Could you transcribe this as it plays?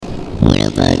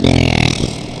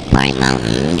Party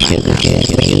Mountain,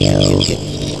 SugarShackRadio,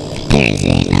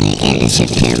 Thursday night, end of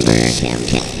September,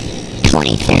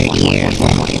 23rd year of the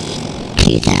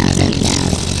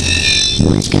 2000s.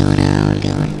 What's going on?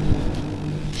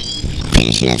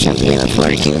 Finishing up something we look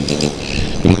forward to. I'm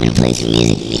going to play some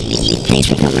music. Thanks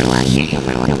for coming along here.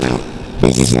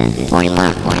 This is Party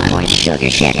Mountain on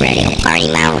SugarShackRadio. Party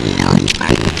Mountain on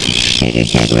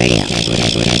SugarShackRadio.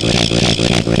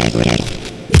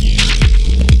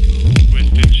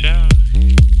 Winston Show.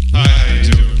 Hi, how you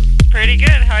doing? Pretty good.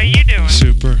 How are you doing?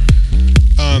 Super.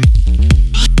 I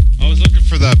was looking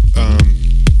for that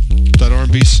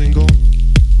R&B single.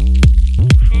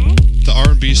 Who? The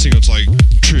R&B single. It's like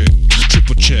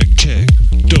triple check,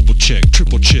 double check,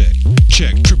 triple check,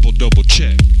 triple double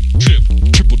check,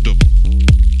 triple double.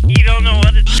 You don't know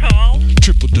what it's called?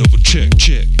 Triple double check,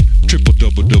 triple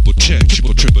double check,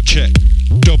 triple check,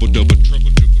 double triple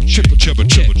check, triple double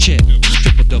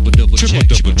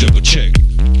check,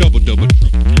 double.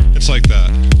 It's like that.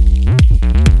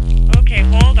 Okay,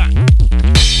 hold on.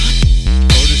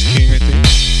 Otis King, I think.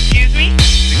 Excuse me? I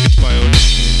think it's by Otis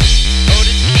King.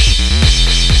 Otis King.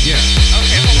 Yeah.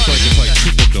 Okay, hold on. It's like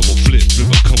triple double flip,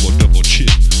 double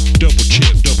chip, double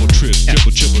trip, double chip.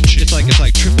 It's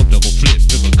like triple double flip,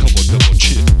 double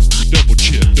chip, double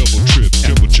trip, double flip,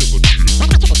 double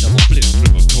flip,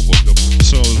 double.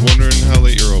 So I was wondering how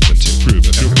late you're open to.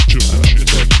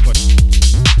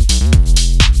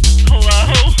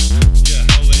 Hello? Yeah,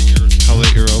 how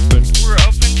late you're open? We're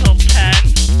open till 10.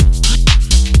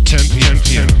 10 p.m.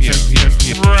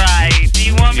 Right. Do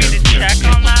you want me to check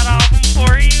on that album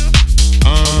for you? Do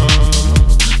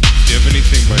you have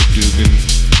anything by Dugan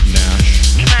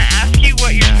Nash? Can I ask you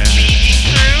what you're speaking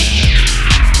through?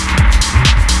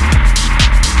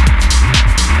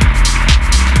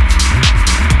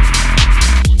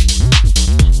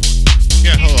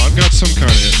 Yeah, hello. I've got some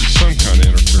kind of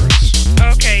interference.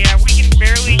 Okay, yeah, we can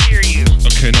barely hear you.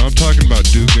 Okay, now I'm talking about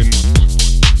Dugan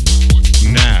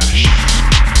Nash.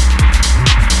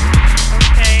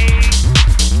 Okay.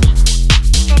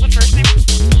 Spell the first name?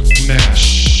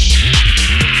 Nash.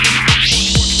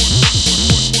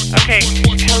 Okay,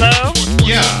 hello?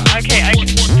 Yeah. Okay, I can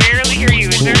barely hear you.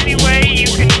 Is there any way you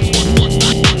can...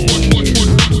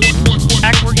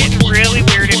 We're getting really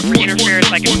weird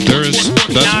interference. I can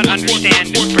not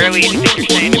understand barely anything you're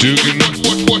saying. Dugan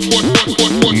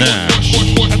Nash.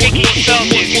 Okay, can you spell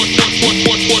Dugan?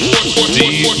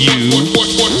 D-U.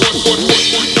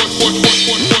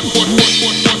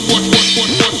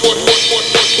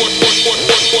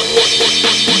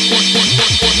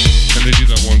 And they do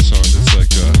that one song that's like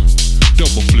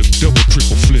double flip, double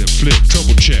triple flip,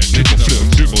 trouble check, triple flip,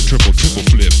 triple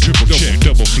flip, triple check,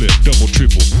 double flip, double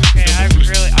triple. Okay, I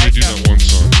They do that one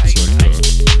song that's like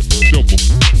double.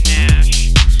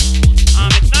 Nash.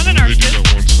 It's not in our They do system.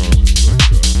 that one song that's like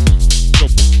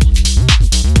double.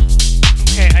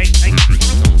 Okay,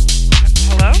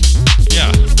 hello?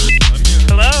 Yeah. I'm here.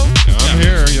 Hello? Yeah, I'm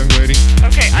here, young lady.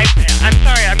 Okay, I'm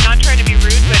sorry, I'm not trying to be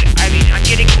rude, but I mean, I'm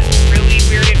getting this really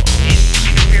weird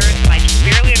interference. I can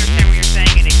barely understand what you're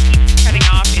saying, and it keeps cutting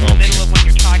off in the middle of when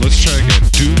you're talking. Let's try again.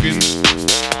 Dugan.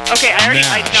 Okay, I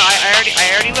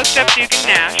already looked up Dugan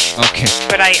Nash. Okay.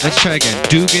 But Let's try again.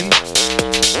 Dugan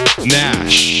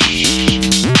Nash.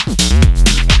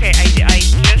 Okay, I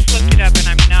just looked it up, and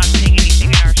I'm not seeing anything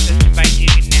in our system by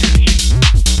Dugan Nash.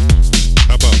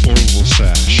 How about Orville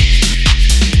Sash?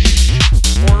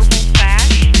 Orville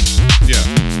Sash? Yeah.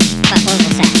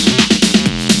 Orville Sash.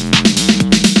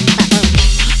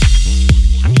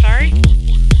 I'm sorry?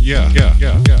 Yeah.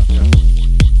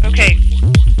 Okay.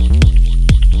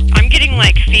 I'm getting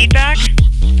like feedback.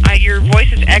 Your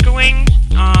voice is echoing.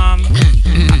 I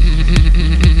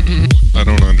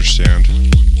don't understand.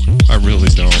 I really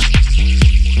don't.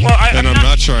 Well, I'm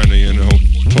not trying to,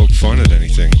 poke fun at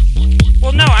anything.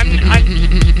 Well, no, I'm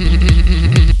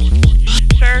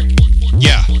Sir?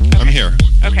 Yeah, okay. I'm here.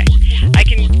 Okay.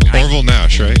 Orville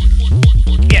Nash, right?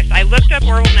 Yes, I looked up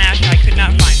Orville Nash. I could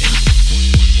not find it.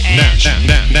 And Nash.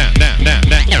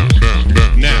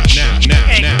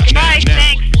 Okay, goodbye.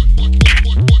 Thanks.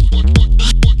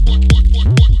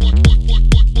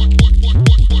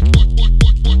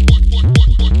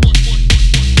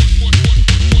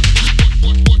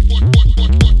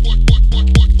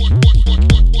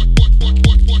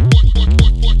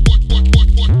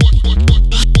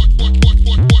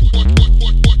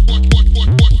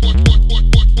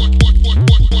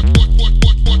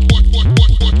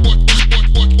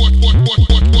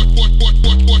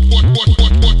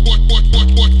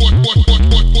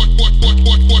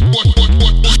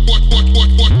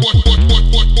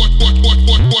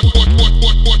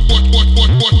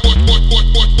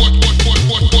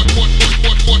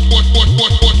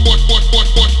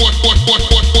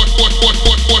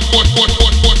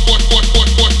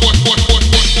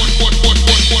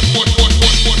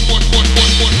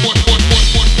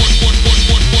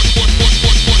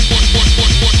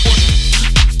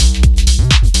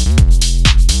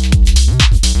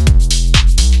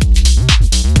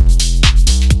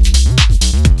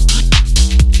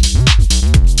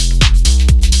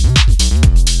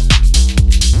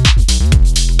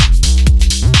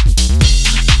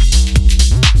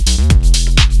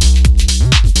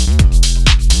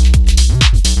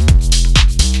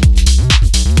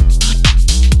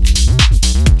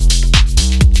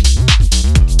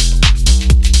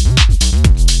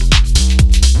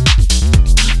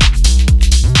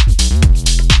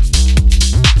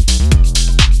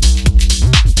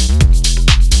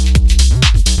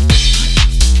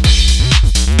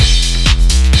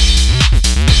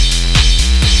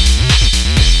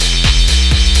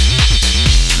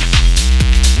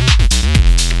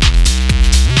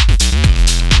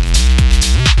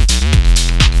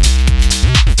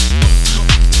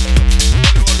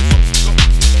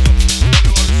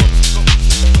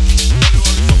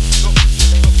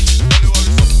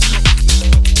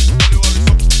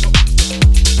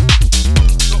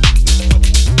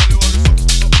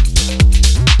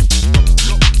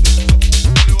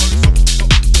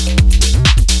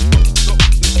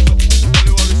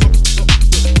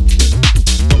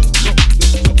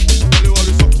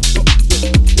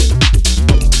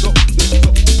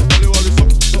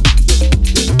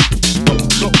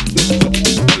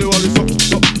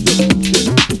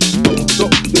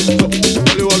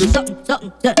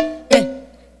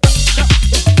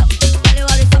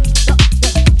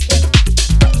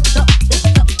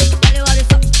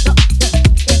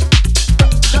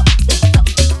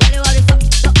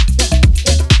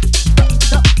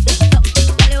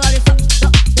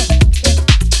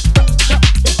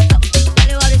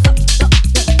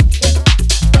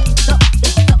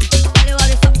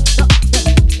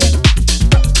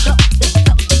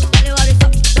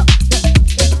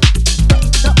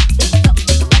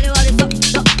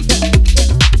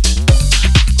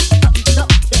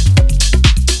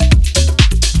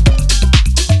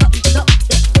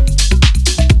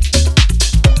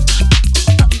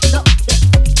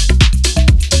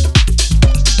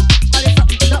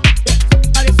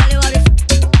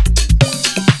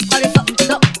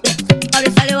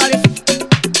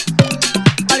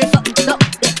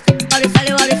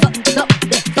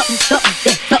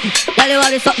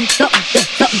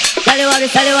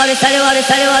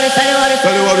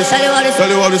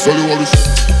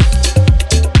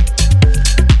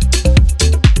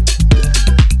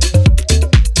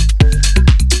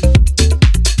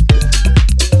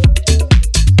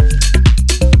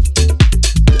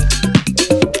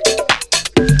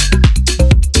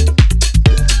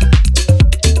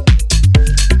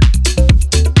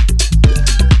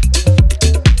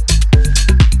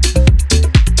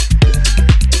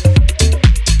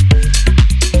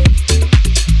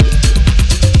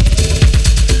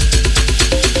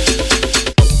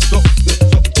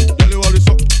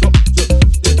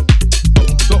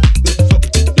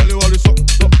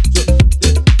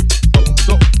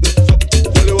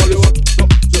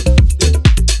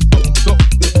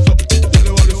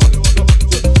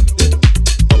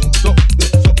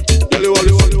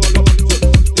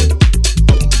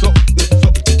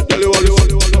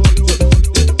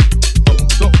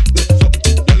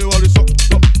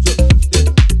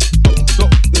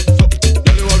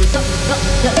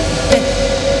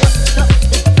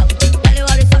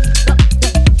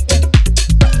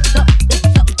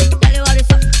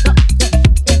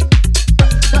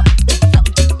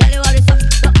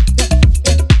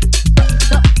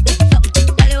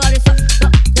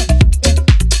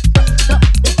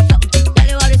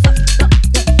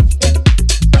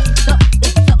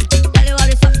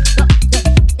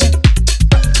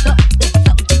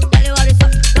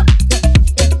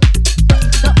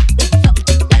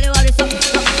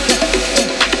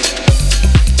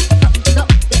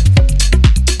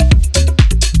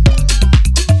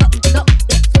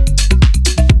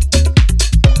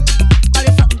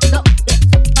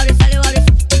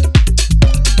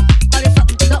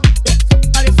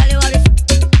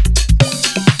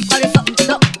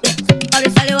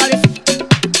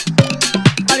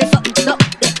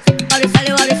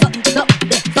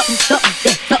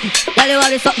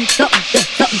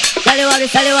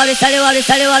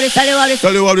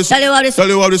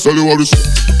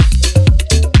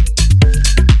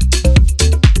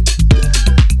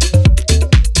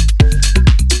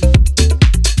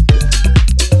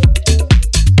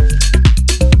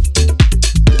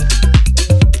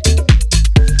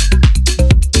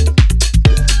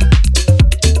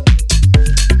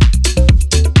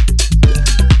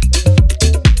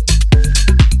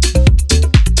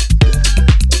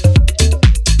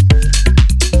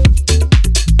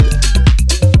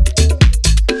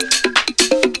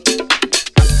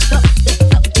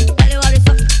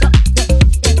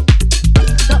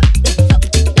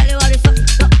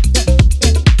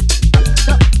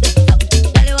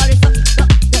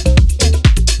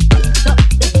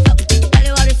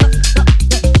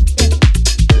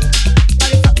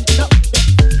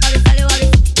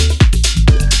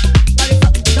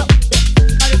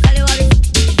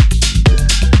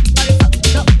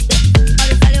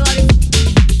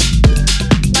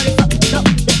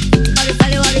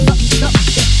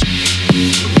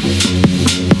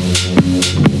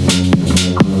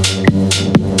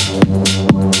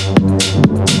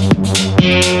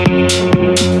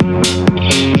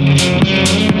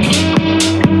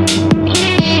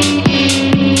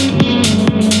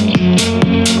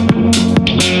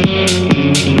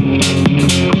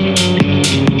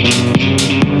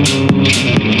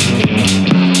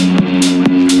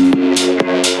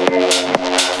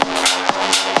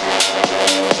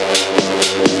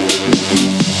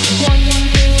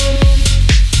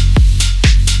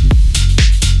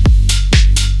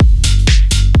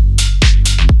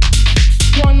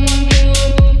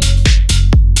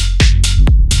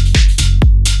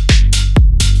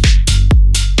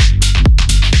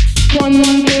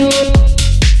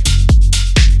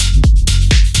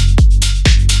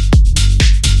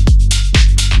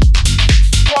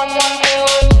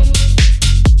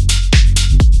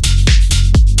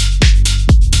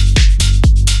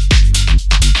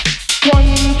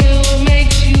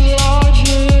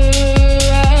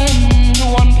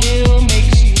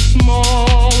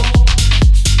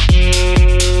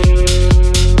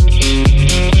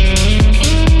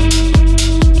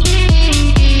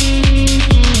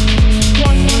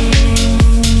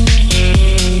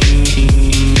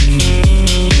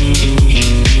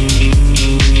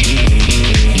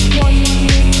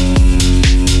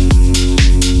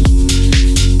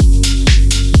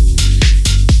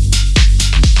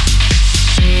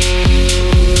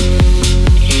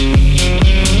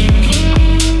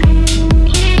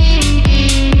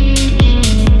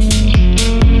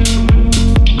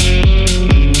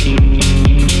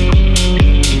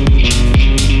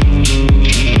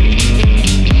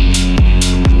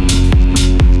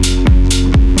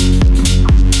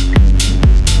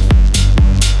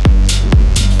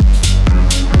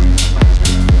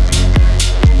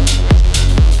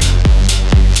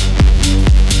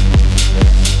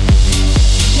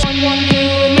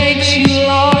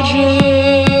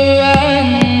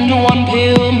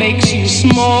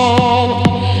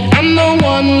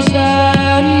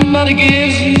 somebody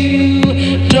gives you,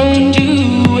 don't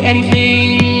do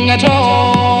anything at all.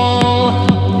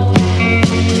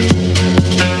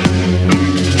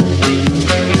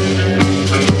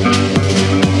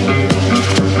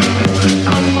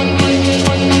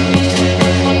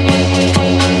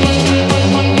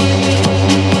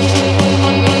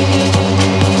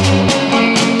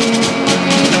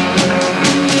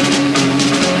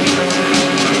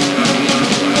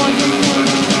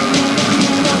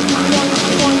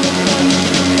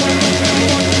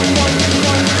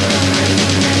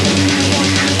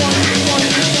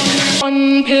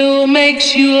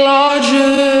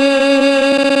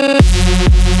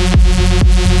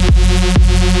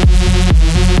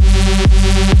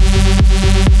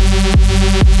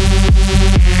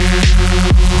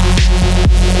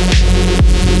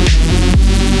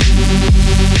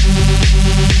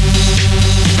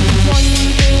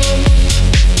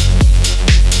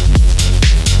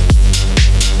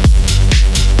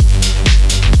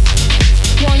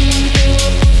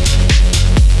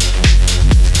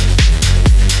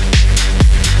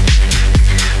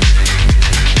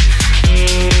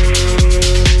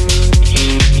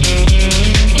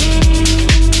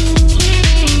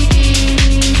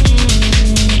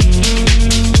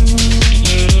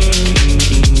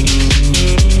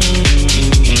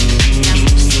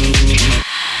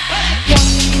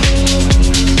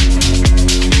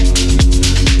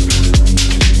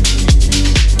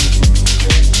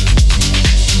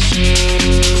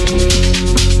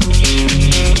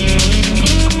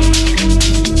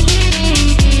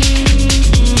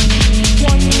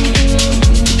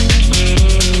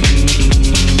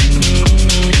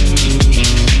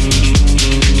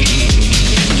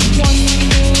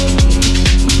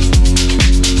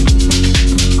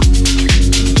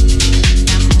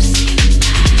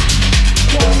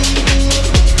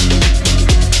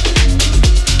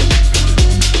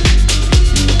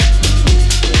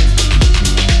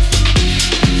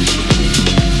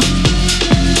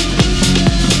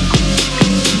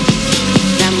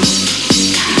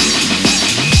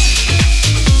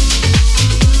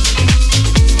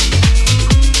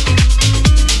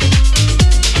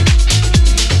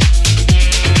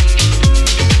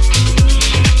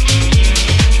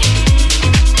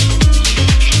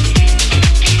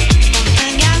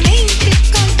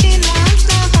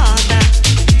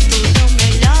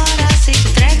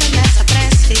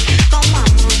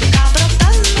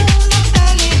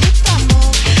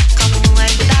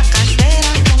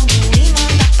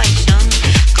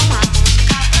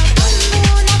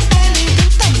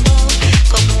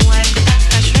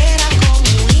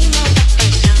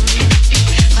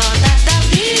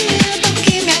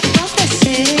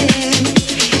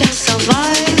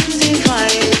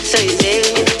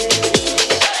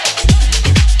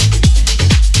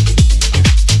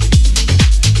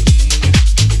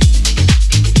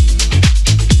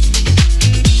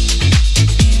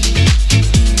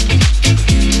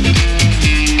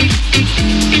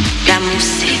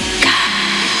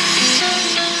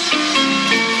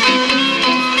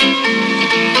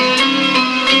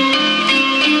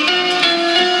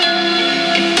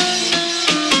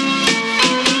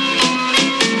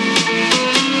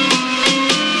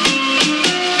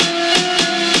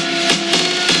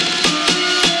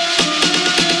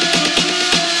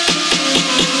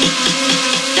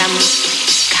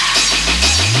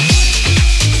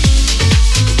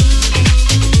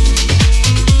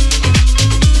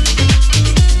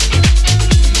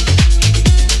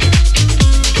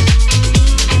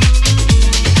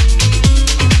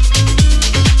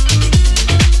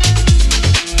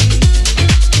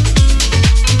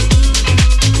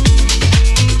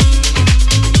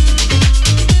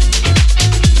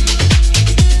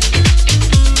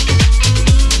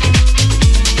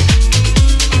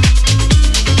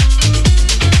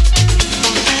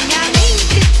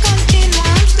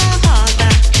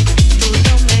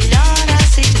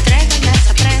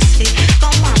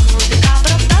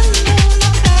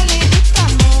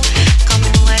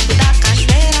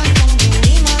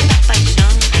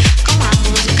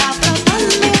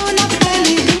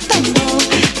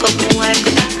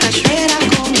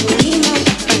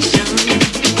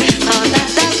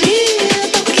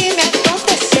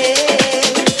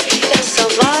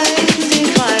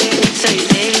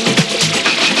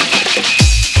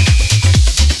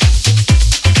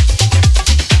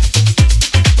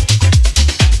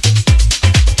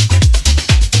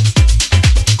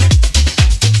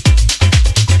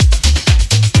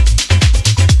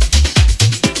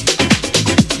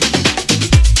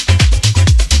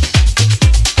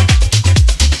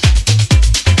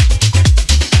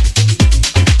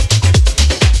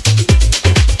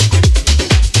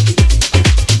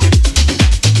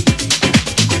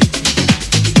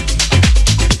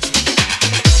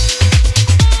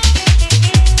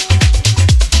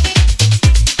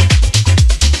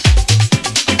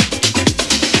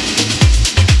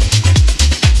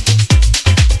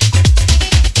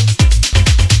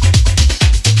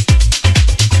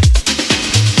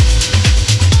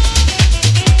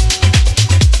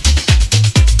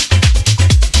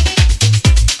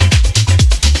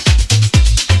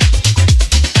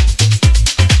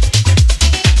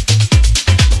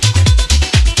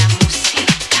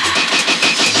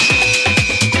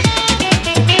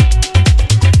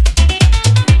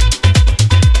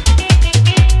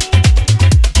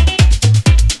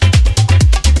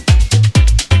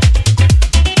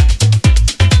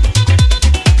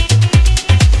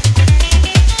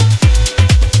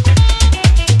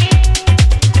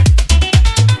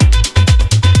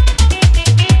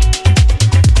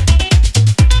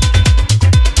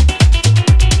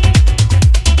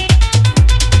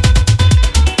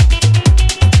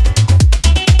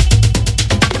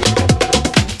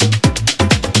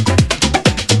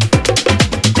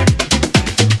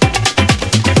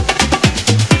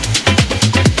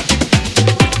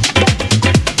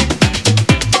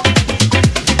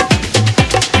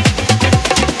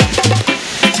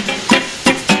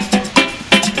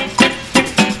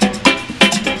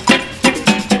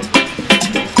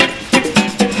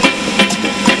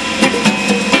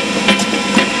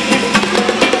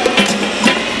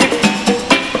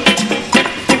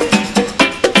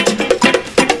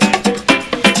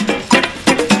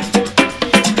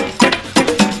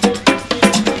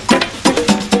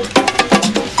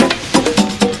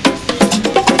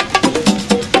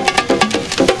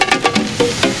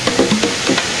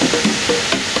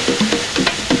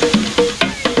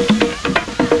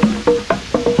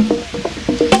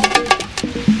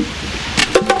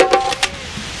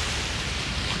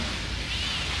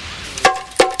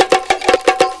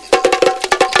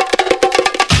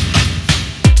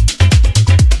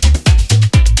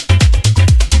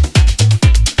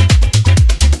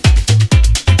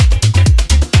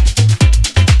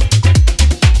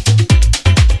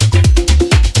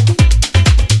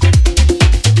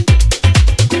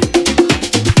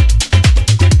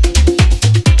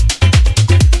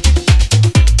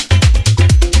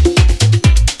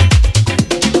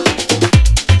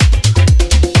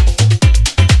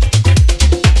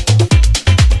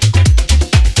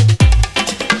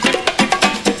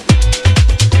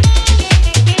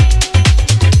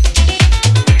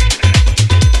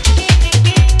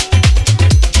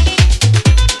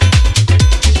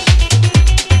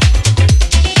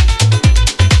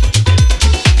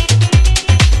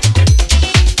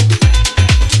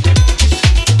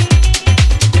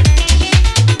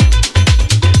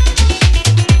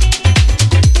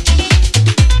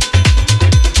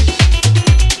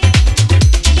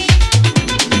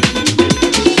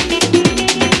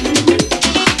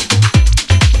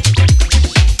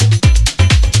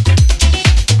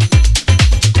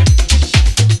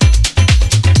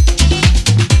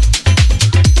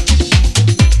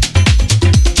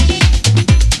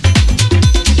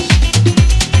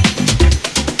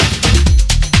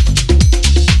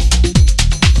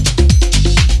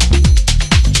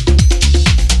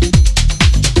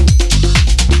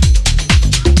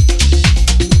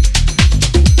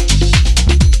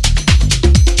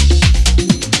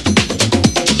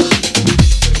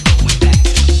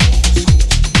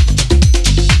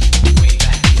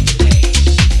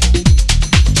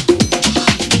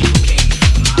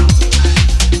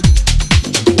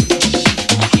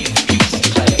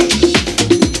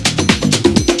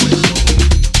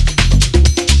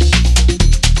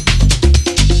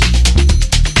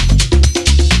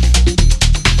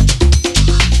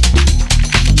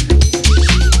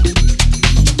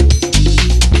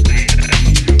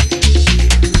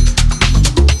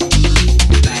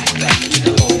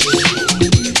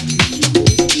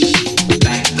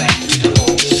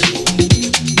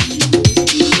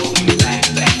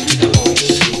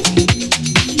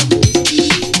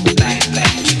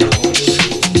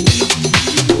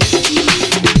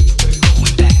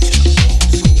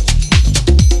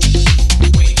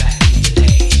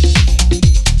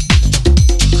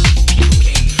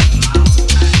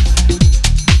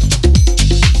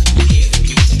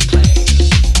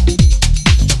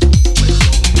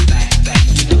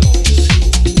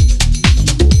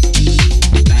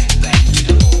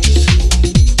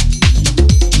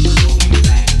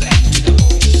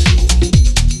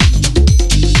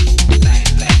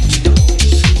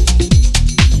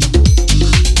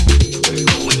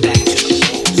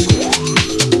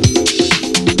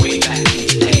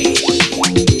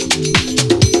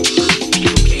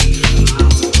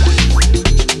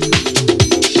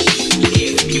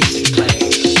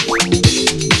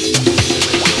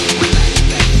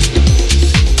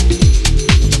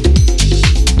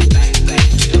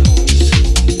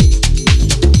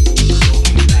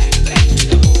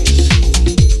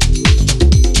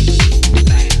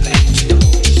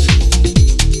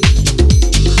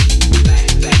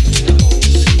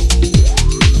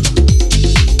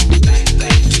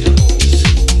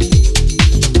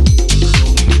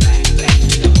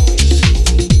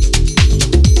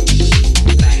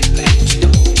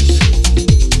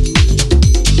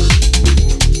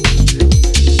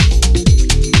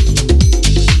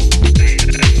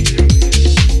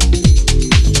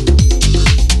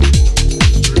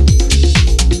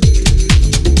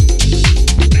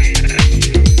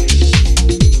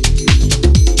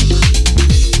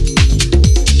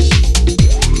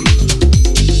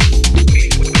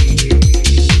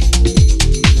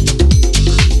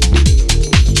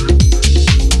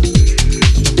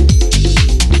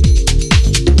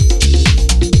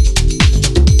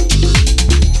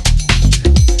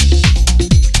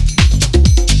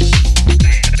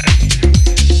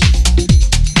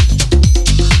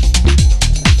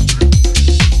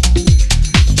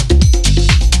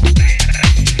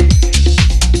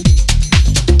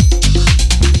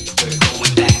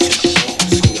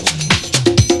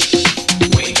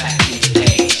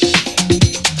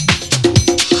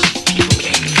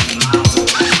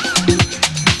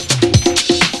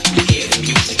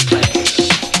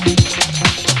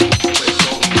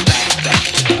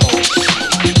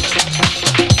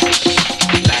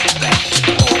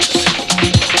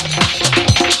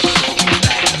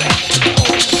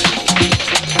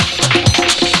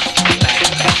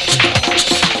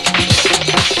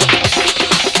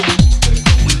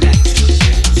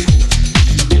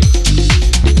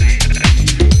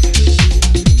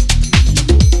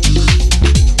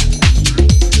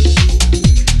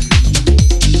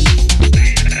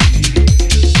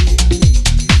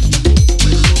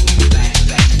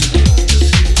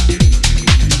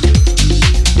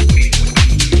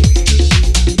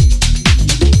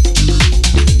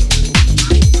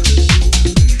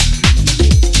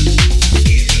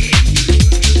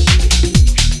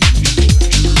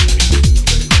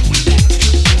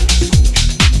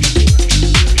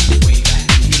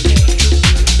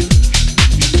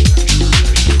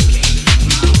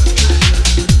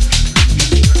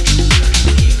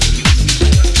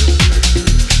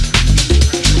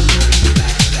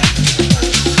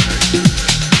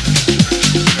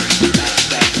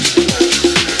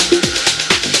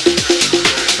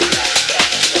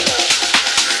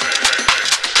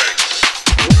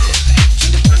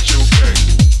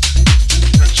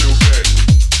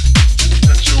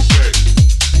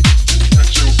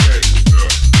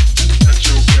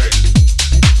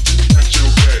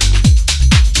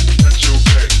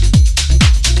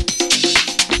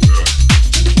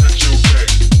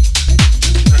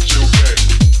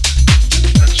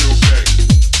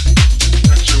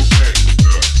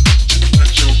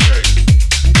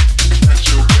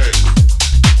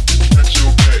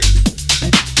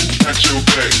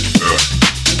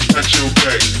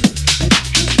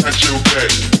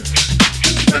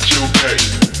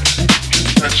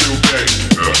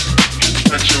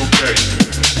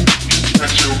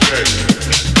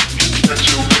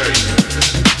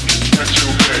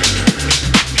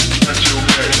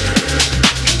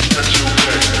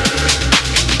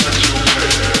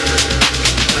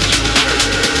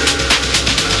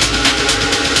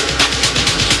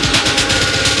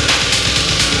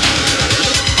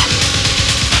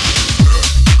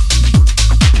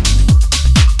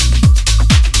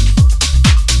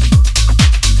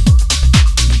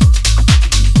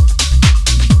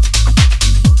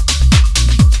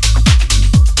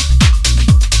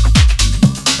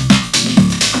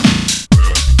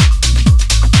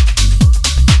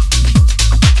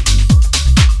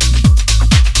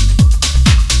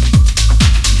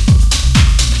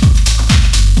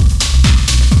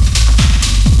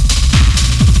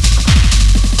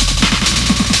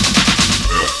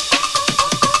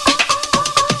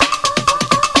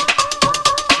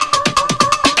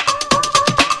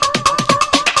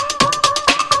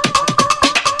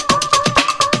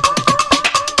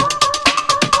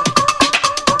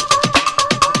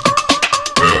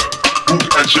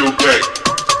 your back?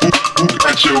 Who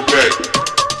got your back?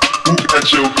 Who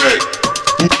got your back?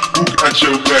 Who got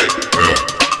your back?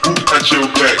 Who got your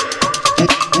back?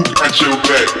 Who got your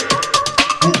back?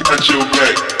 Who got your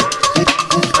back?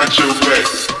 Who got your back?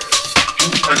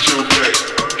 Who got your back? Who got your back?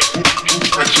 Who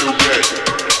got your back?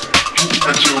 Who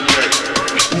got your back? Who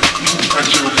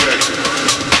got your back? Who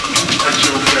got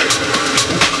your back? Who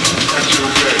got your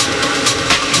back?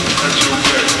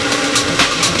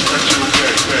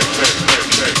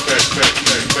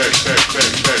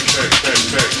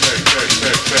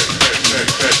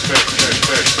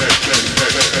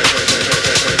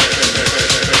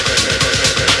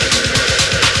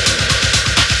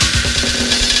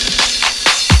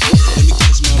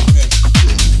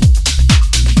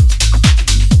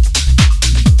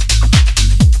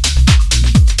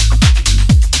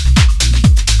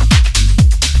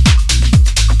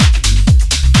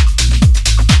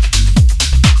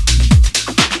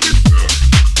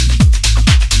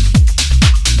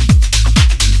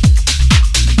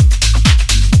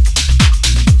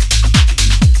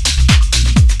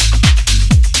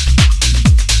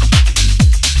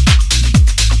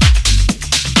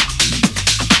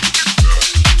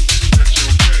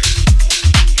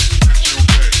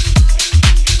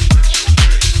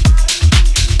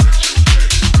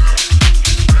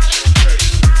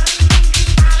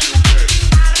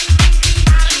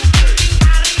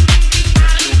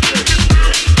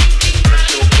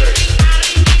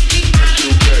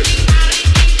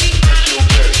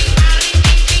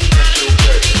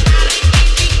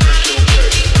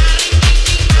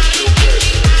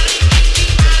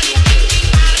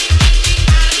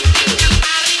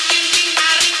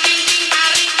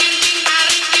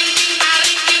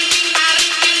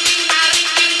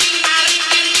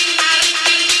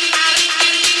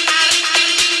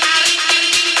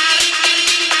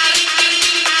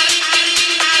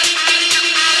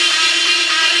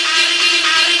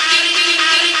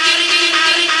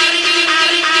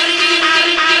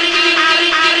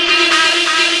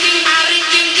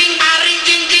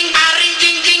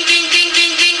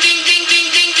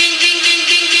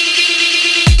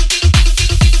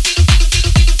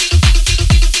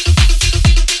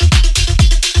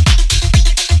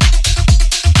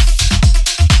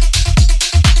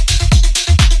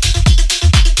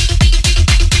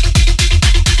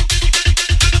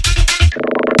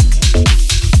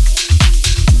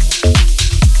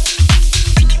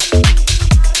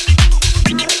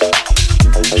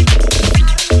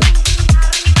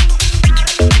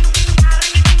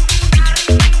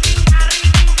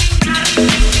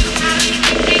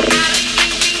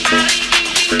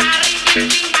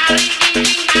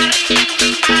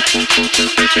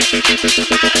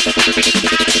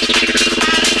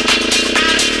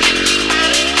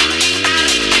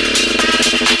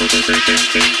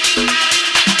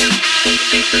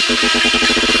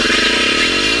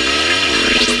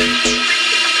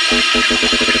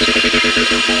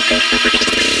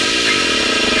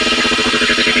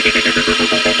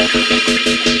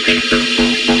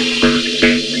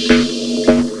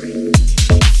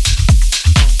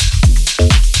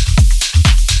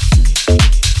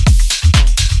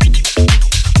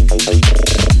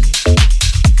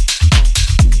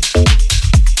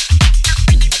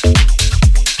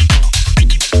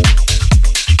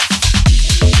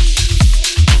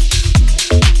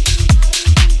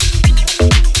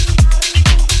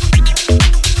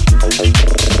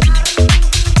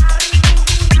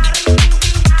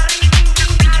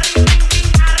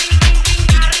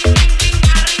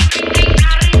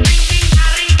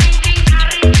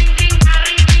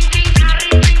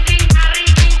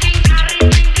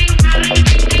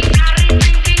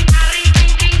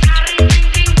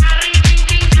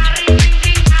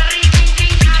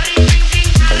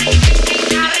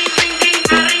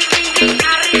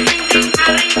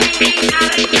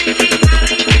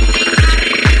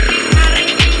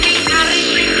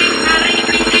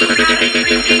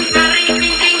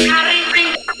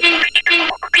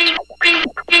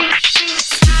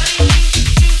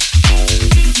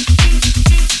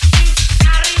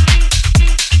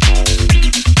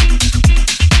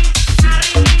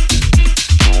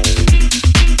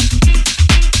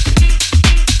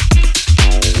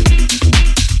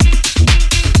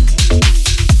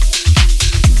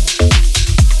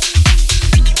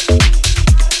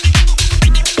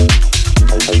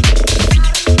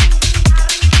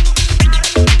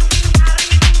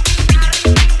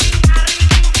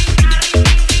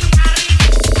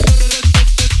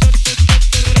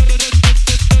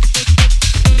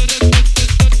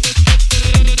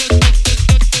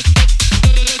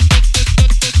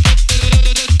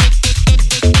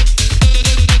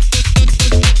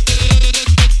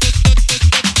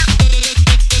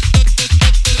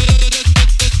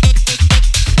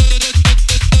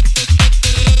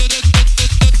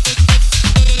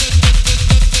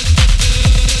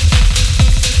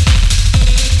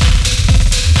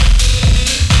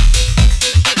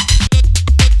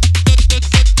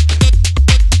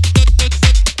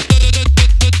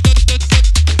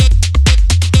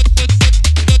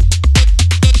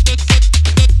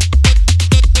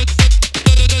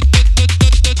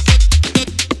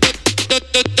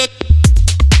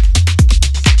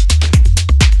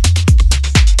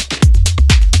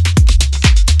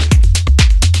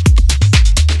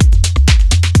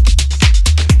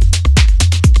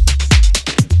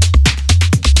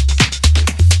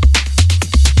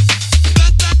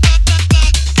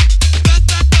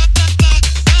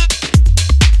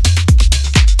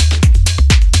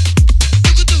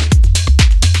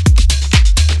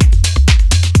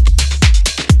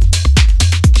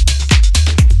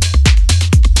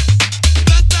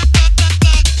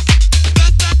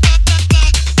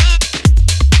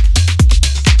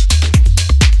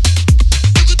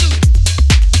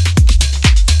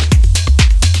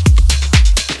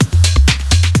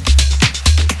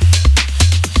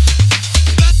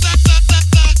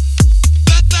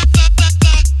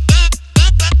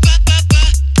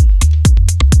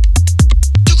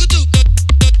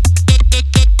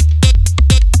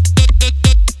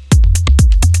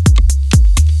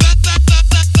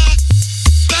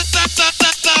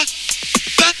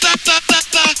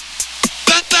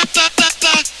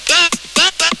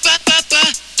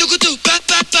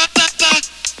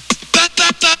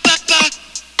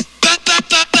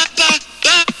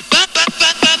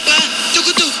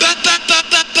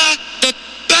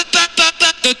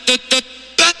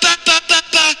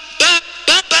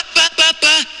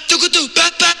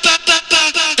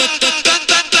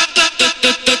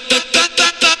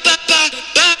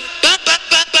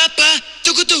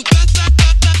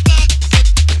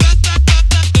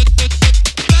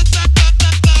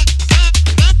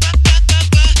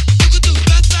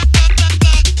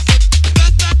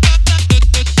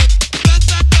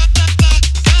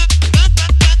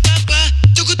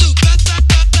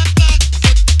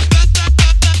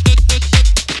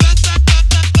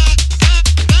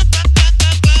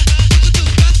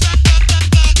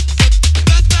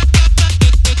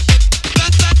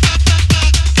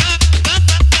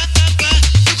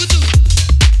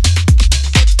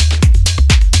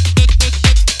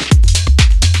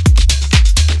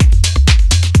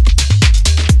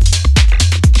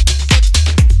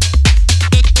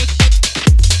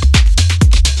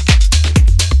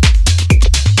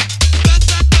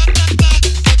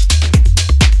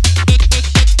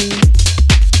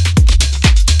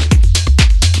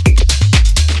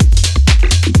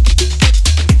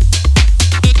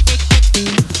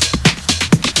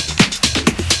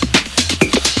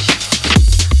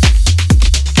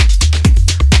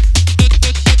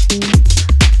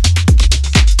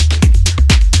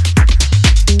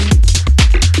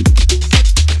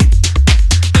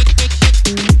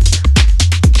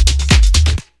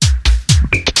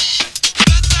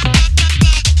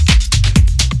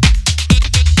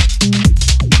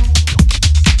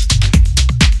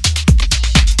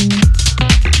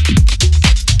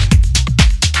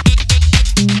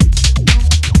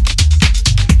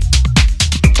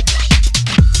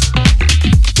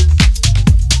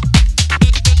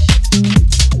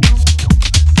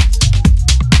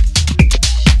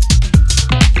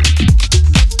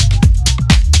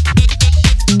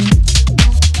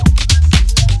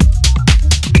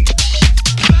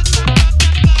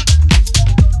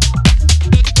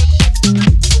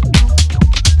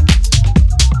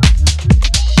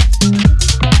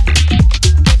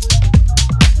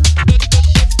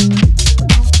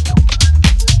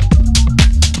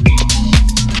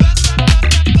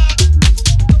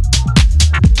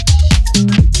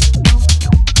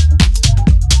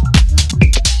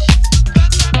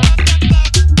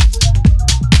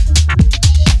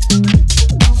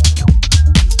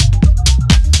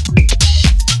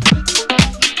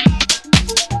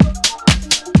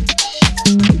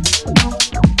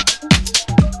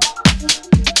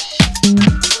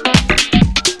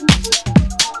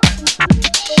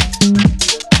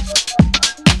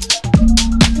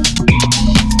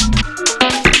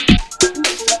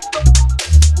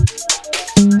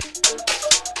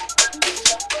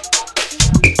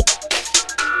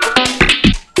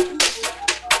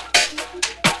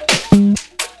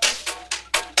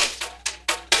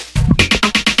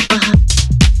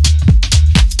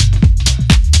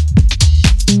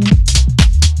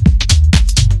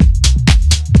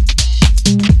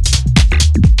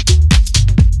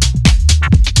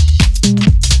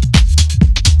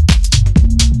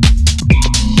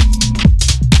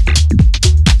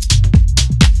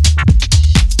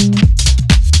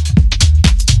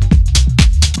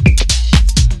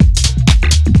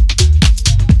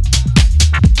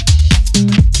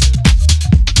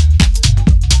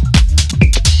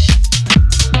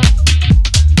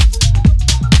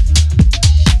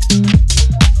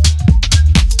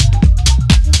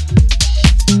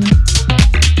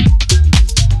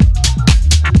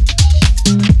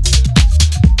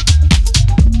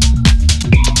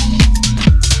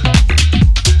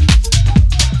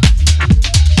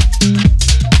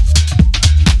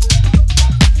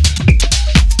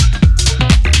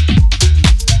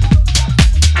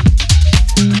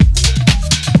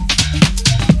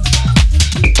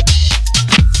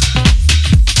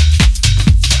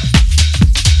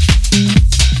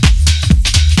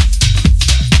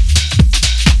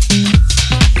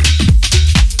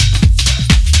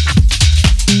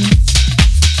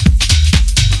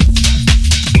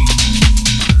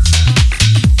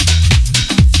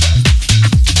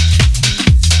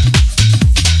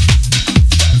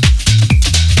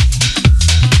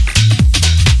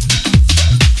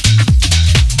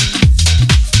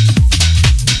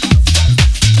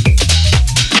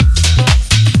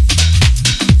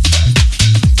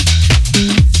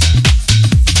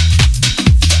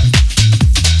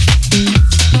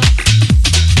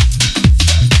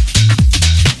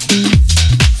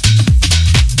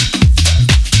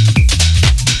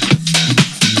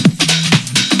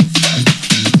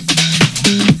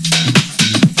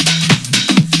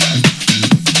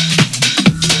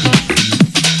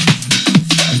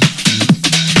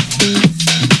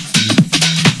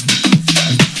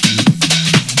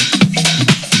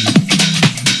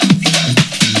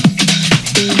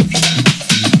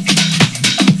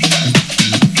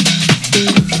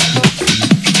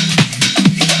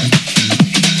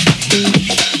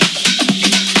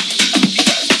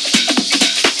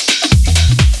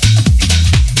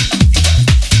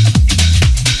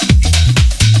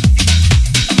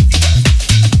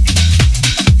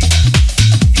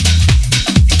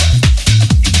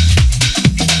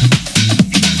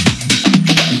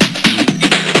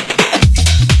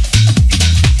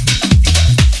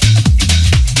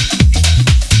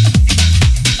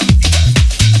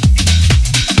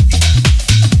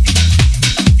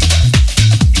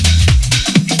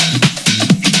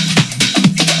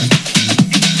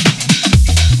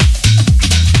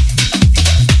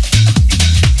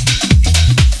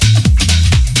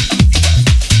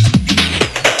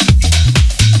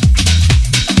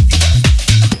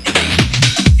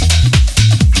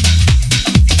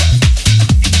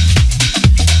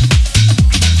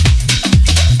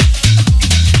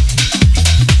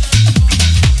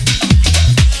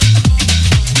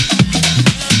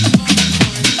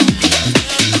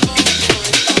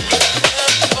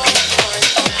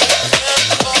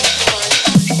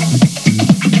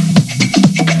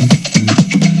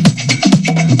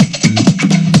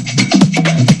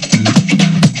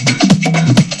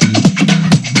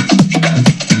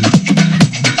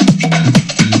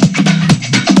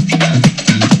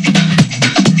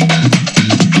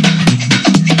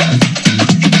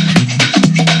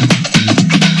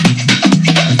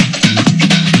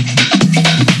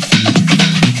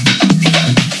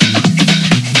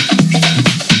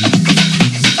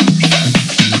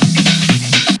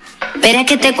 Verás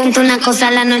que te cuento una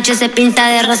cosa, la noche se pinta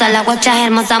de rosa. La guacha es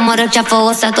hermosa, morocha,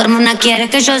 fogosa. Tu hermana quiere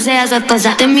que yo sea su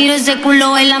esposa. Te miro ese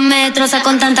culo, baila, me destroza.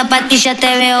 Con tanta patilla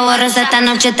te veo borrosa. Esta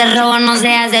noche te robo, no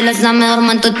seas celosa. Me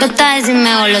duermo en tu tota,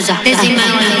 decime golosa. Decime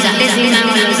golosa, decime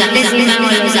golosa, decime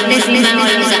golosa, decime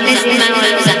golosa, decime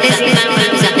golosa, decime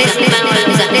golosa, decime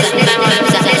golosa, decime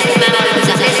golosa, decime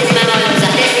golosa, decime golosa,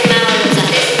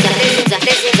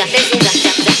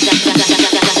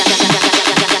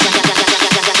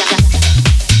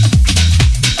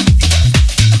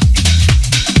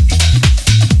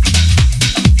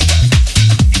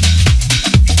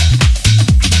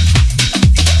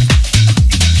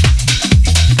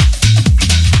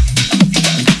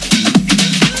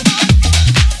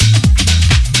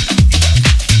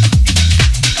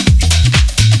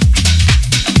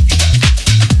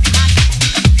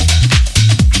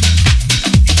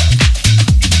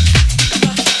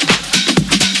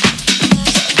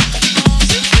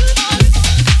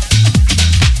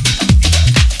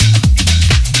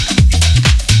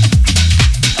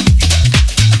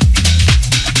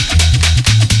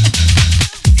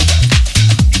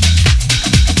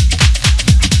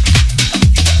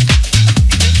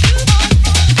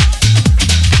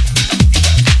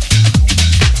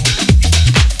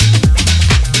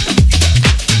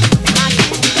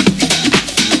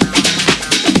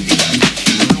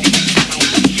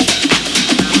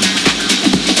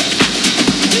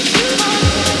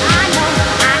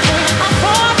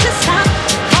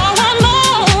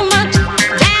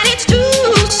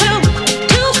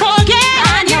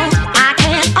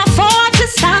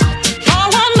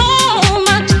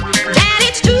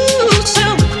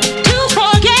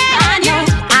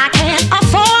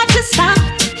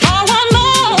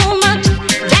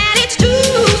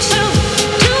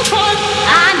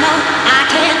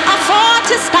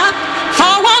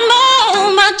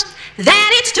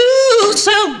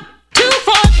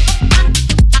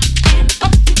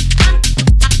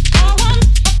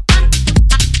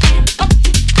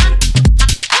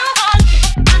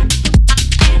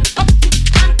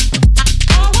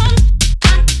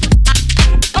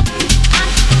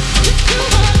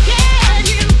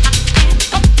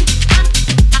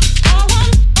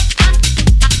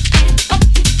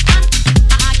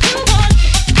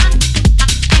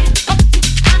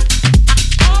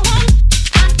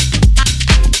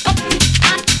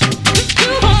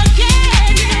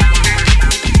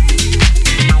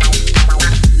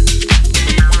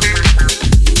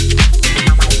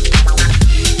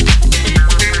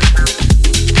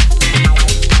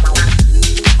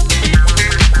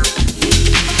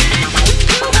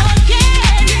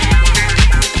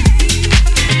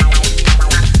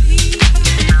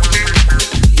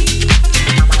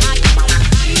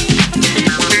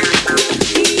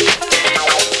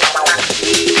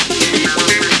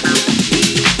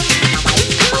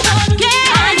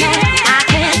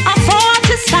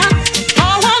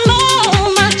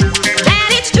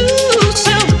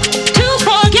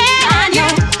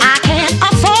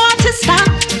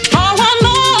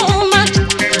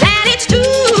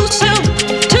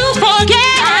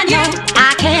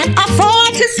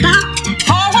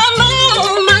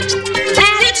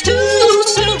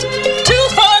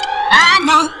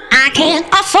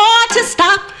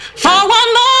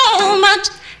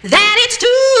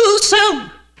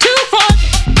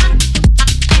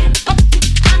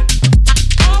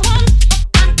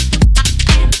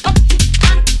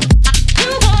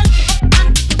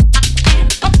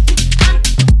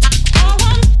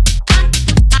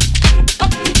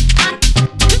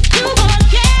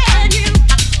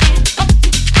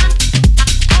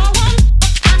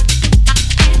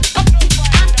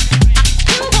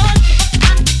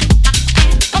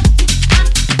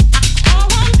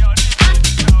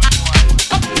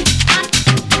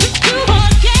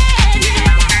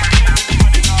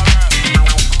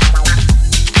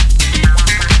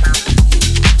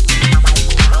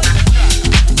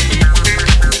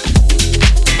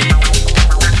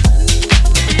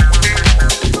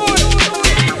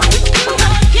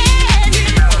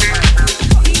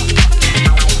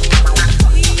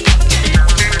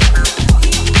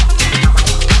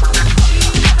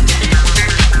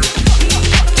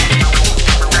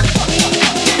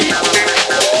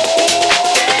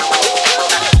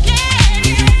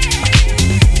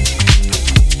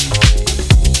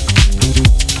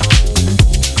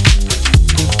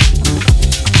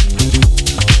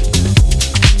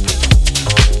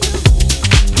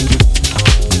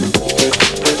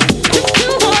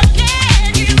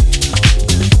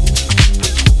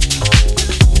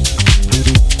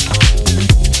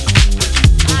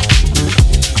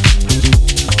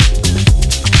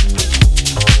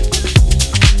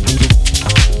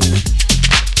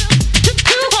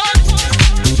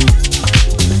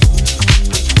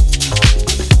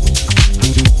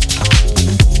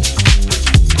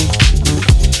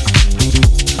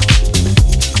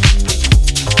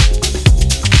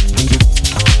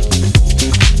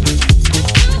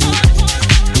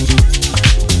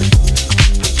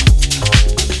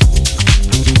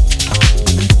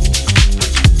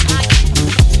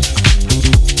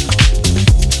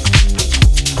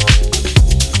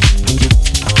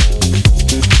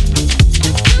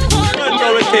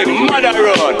 everything, mother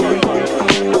run.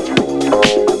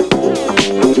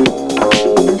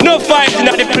 No fighting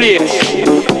at the place.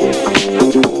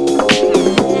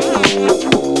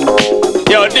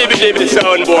 Yo, Dibby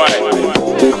sound boy.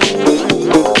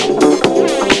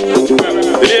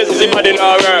 This is the body in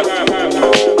our work.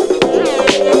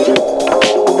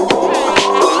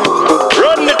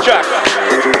 Run the track.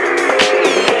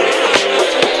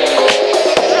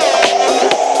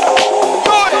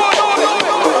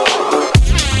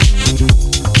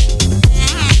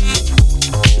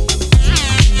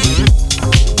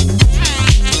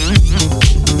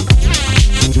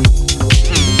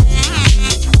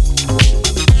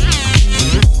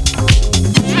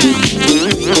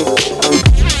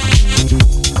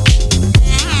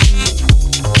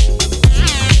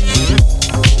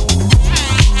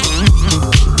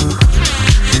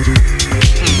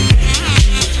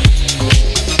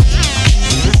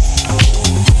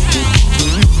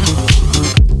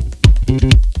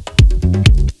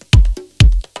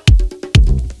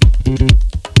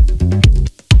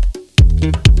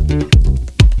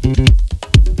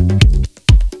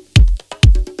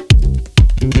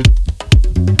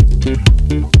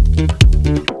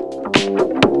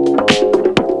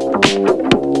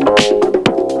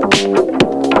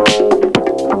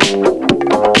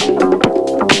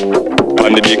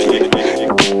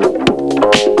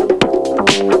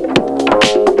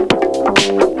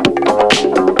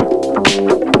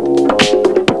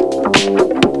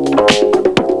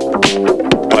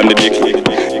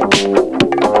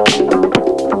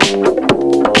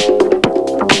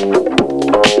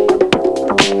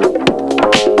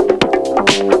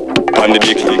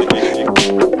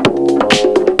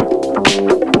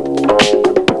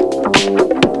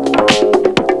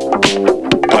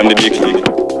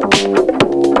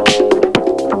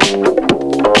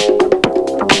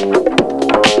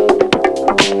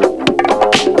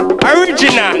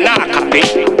 Original, nah copy.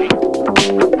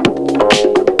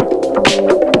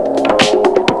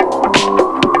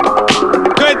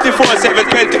 24/7,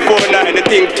 24/9, the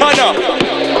thing turn up.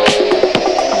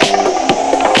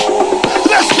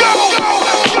 Let's go!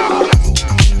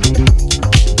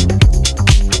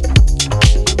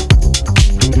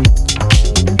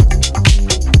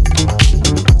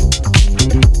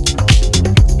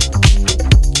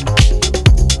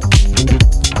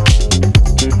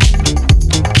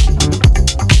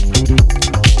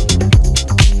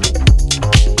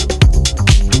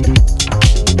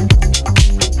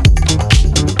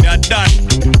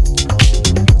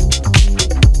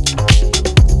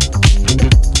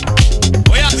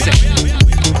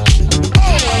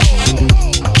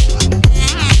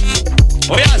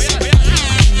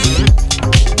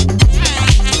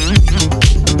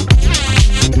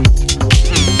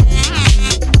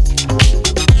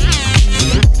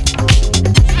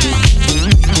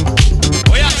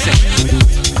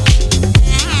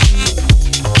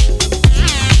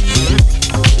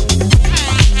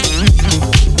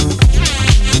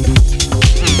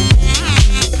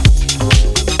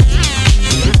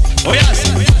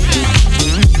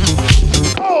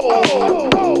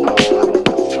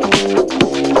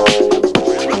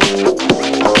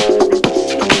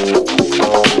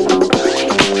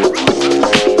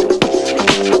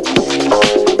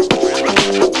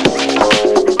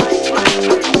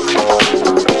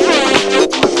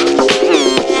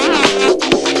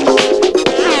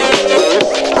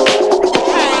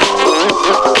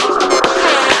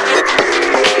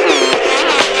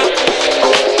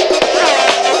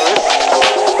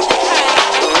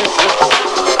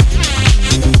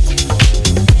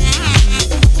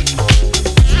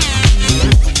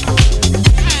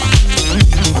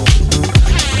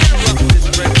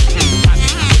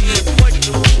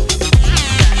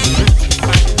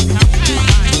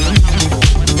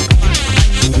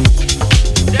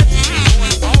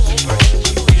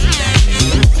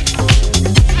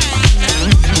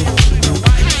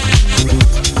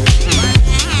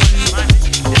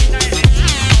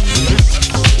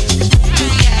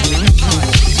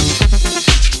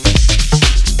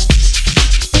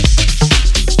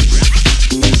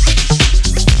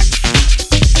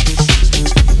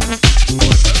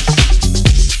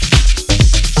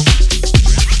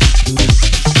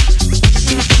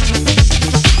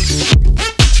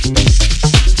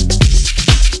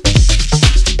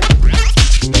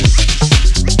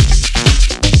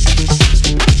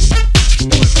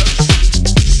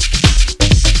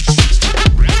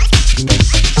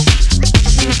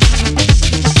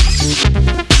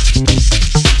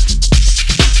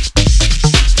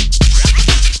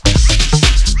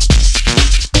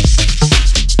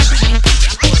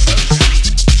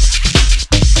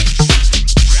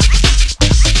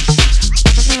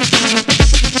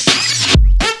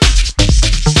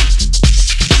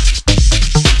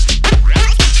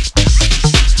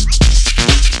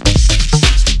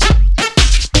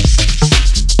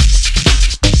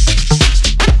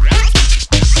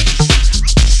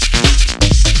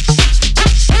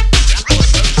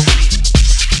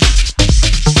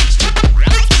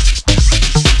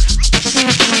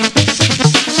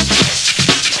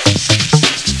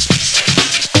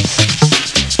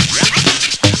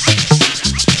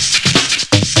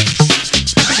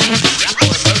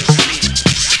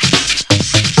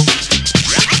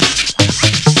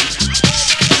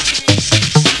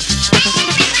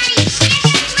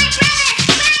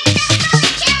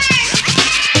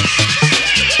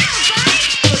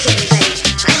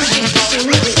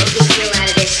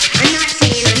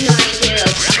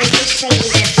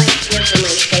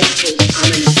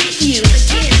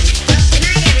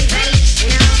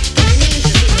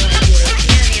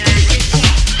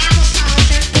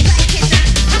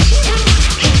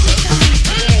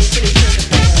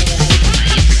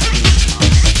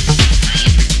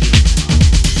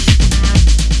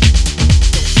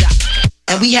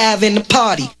 we having a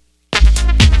party.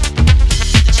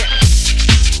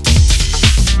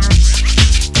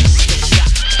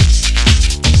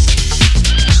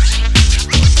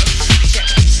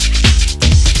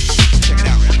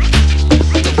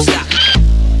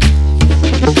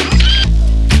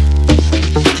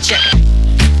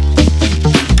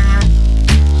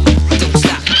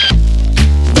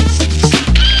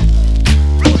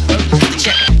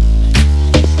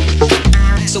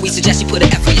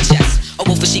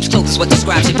 What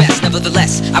describes you best?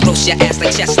 Nevertheless, I roast your ass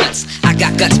like chestnuts. I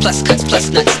got guts plus cuts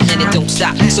plus nuts, and it don't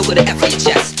stop. So with an F on your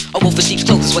chest, a wolf in sheep's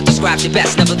clothes is what describes you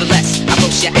best. Nevertheless, I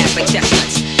roast your ass like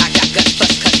chestnuts. I got guts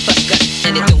plus cuts plus guts,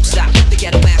 and it don't stop. The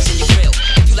ghetto ass in your grill.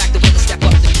 If you like the will to step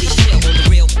up, then please chill. On the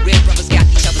real brothers got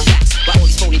each other's backs, while all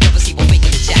these phony brothers keep on faking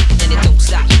the jack, and it don't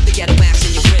stop. The ghetto ass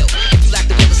in your grill. If you like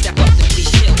the will to step up, then please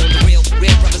chill. On the real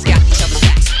brothers got each other's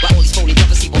backs, while all these phony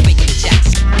brothers keep on faking the jacks.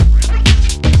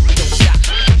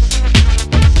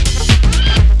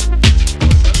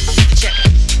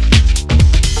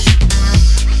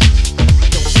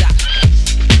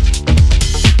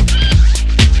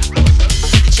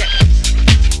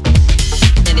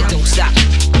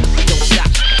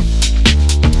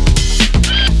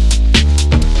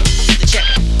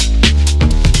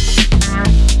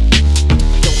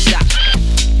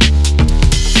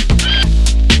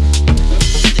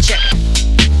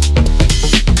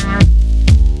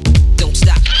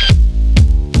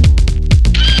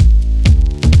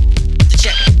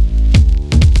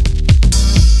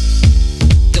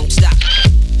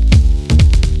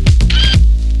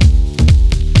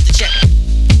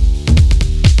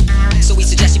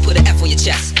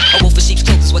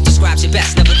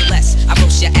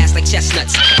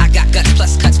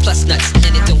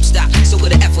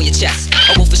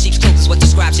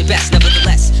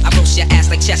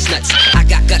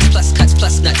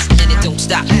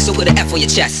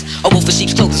 Chest. A wolf in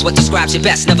sheep's clothes is what describes your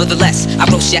best. Nevertheless, I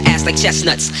roast your ass like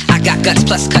chestnuts. I got guts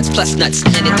plus cuts plus nuts,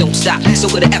 and it don't stop. So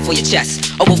with an F on your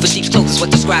chest. A wolf in sheep's clothes is what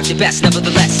describes your best.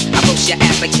 Nevertheless, I roast your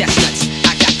ass like chestnuts.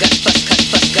 I got guts plus cuts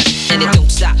plus guts, and it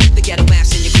don't stop. The ghetto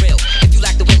ass in your grill. If you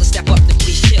like the will to step up, then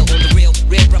please chill. On the real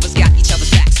brothers got each other's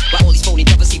backs, while all these phony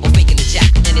brothers keep on faking the jack,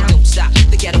 and it don't stop.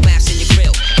 The ghetto ass in your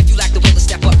grill. If you like the will to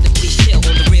step up, then please chill.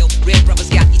 On the real brothers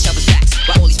got each other's backs,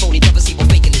 while all these phony brothers keep on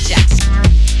faking the jacks.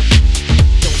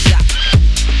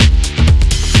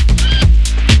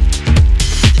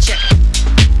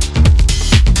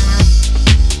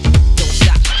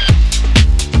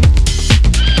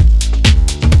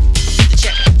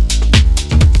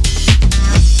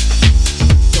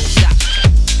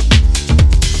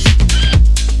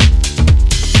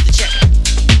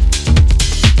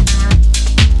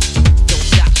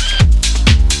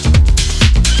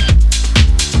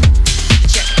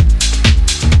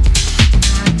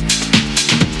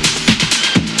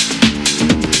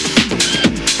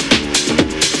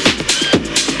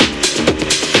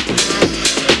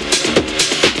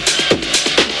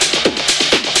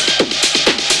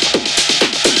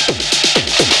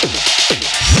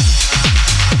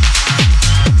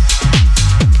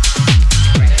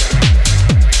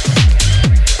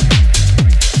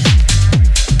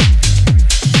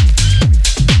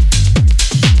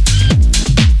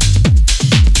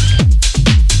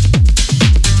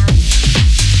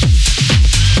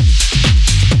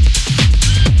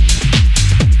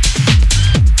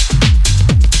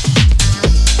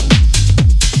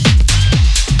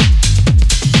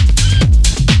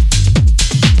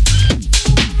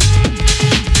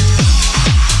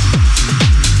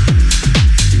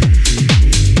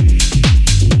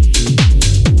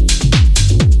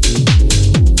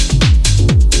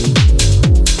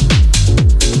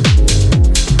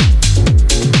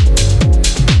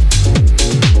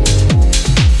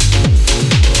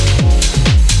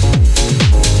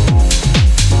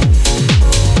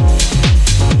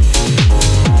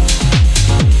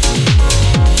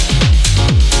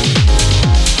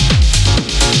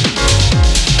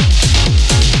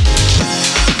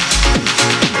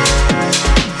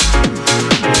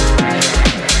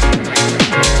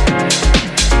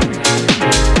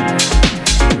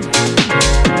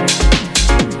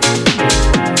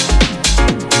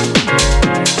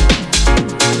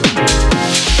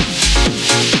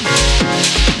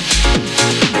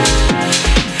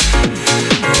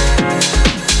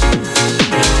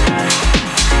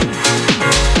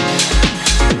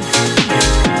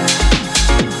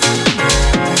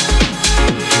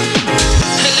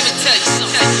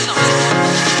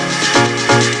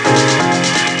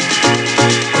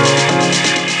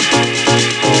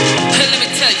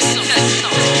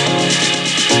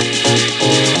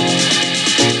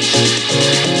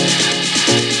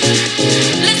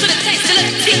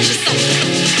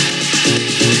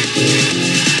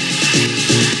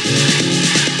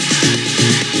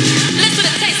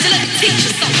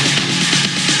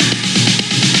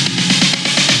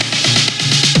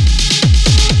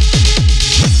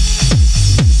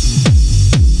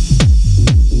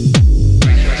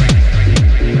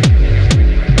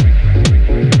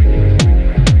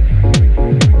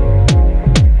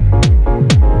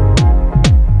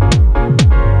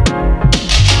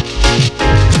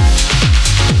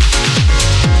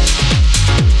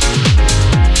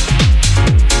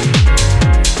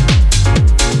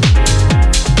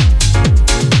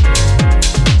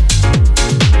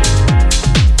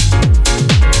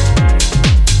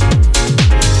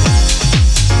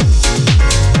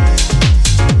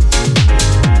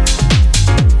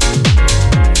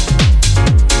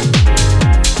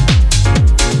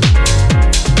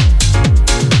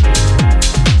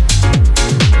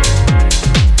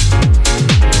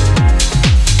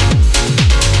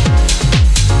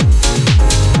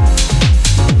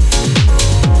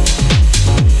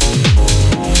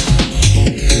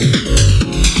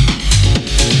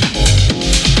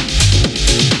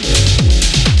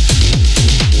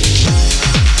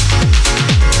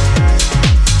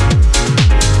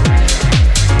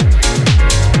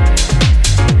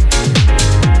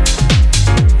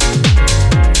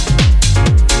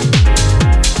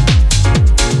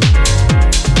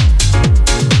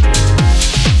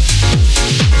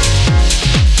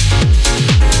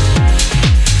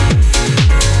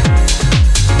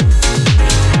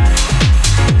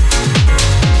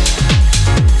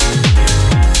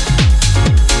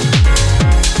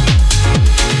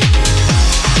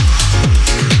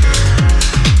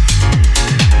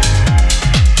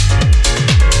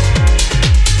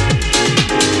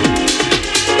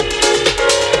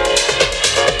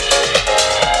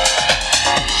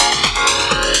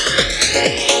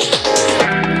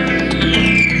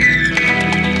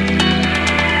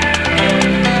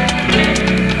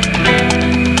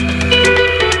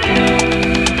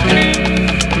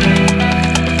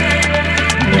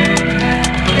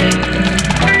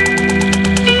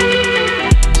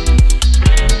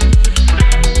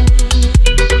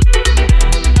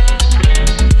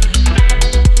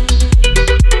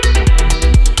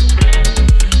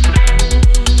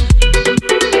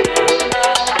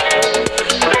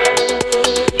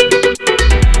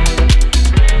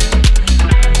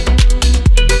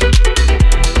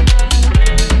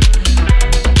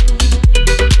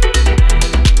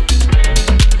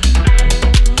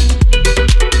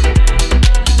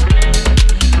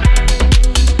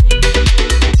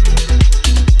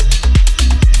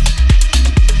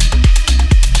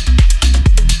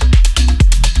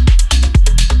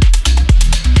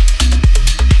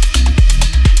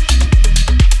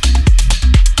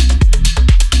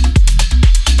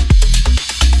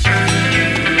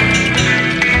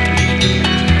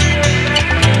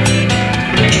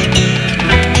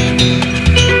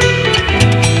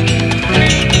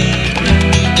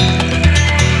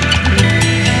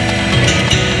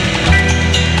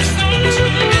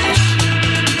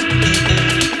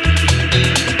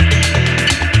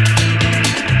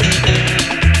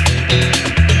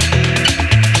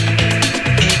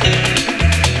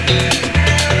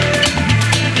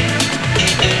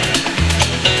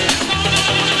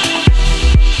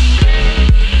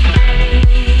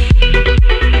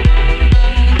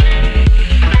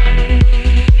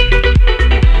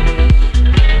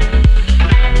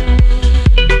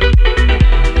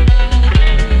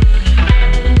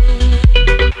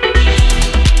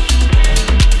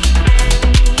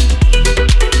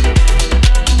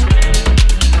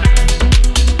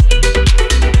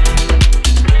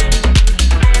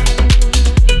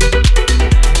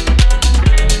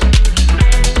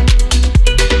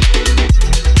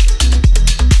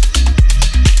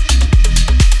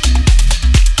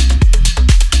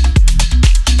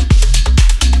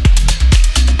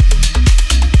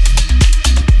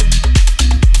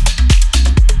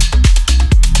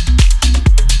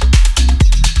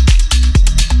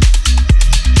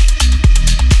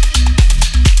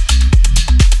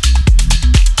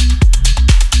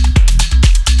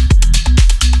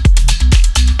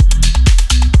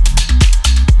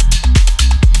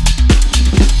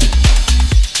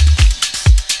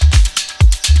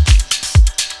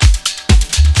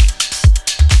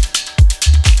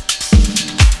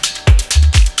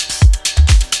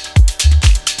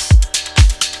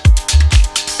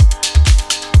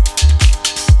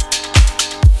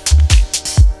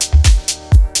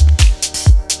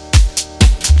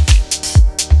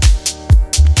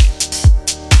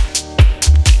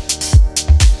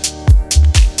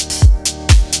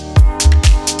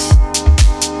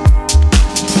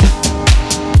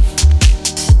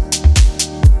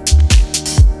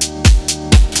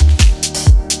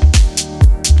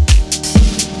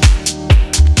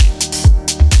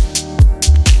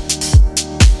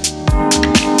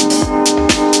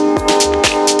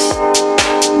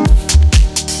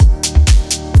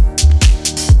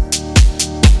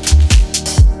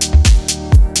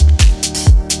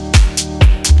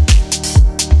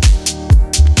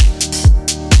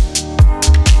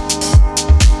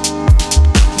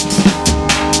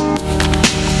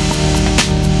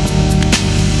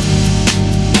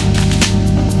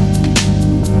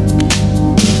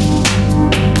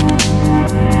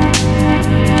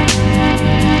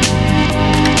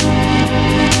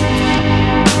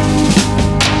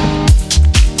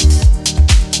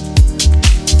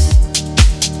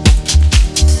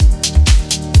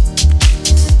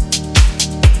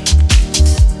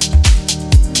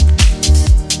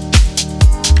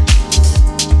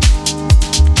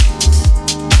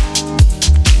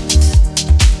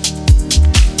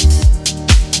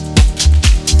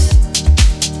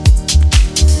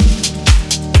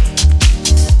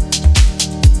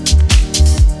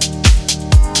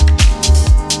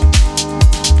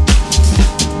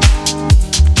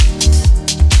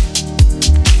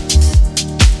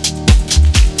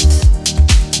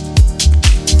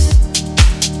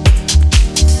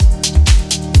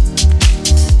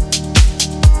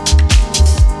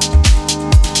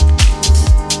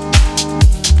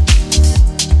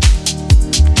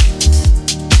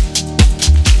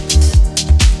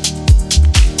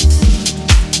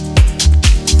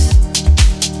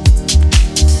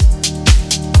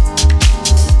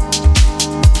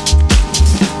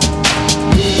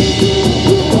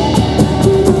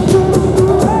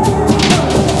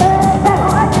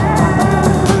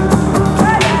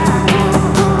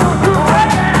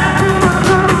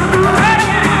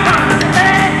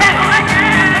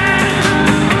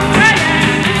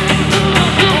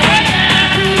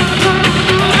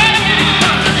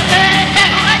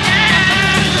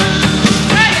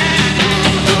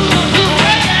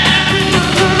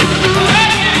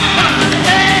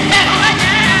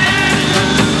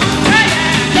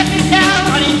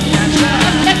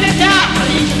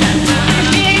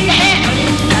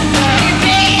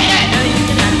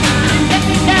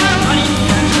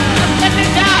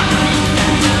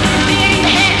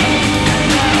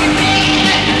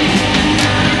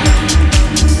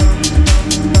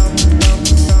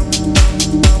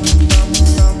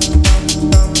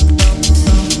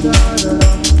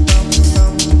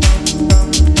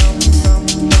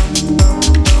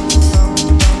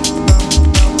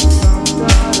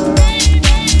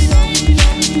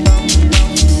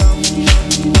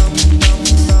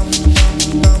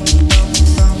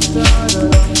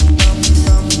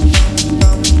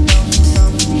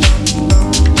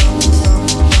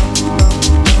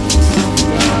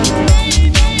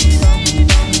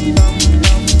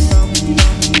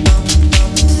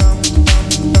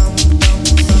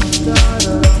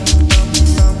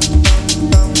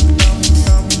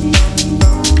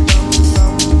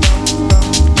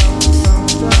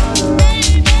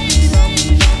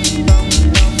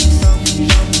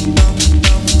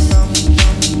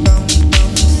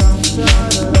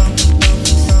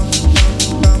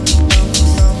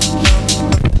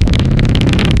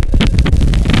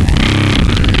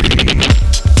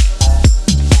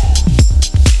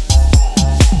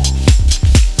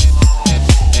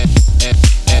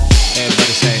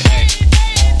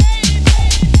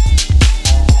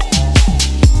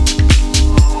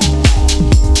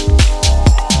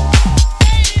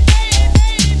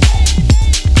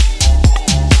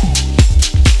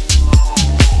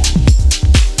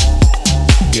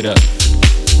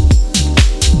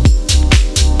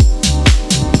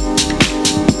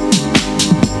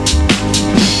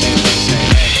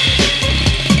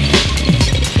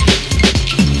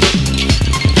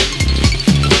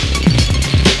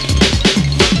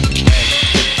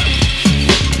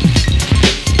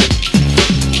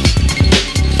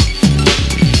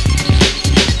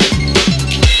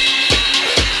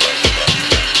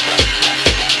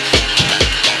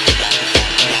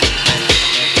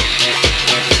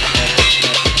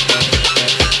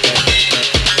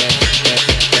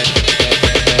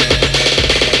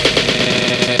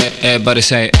 Everybody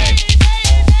say, hey.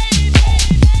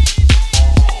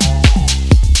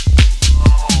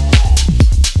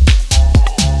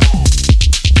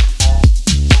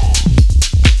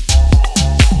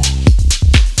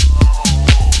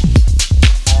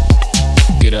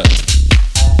 Get up.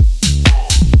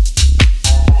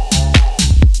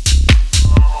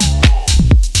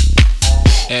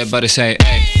 Everybody say,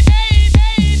 hey.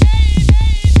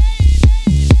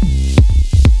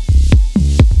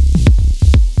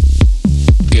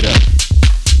 Get up.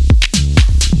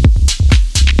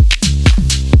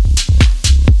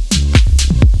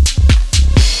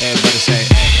 Everybody say,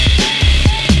 hey.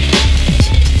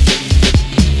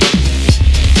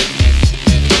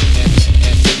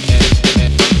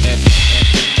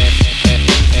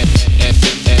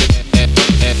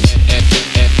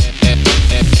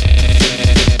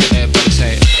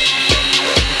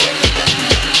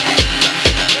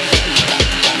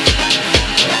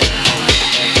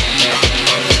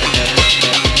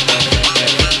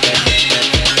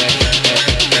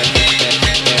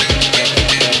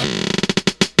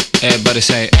 Everybody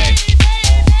say, hey.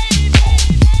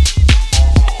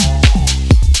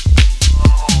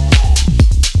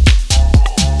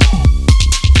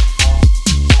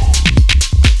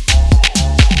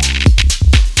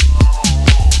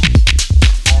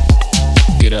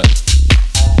 Get up.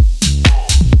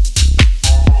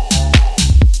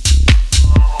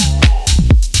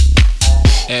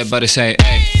 Everybody say,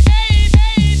 hey.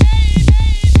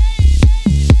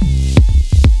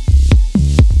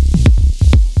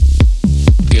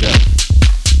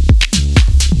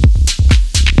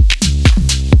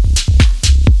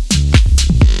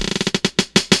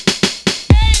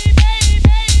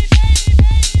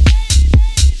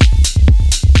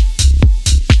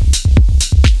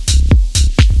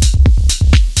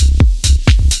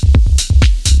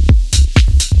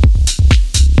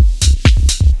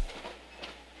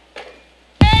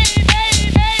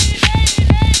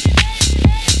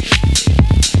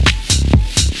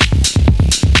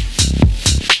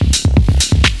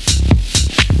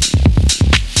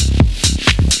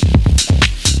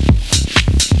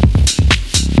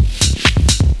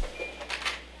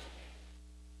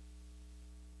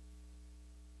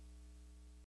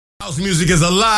 House music is alive.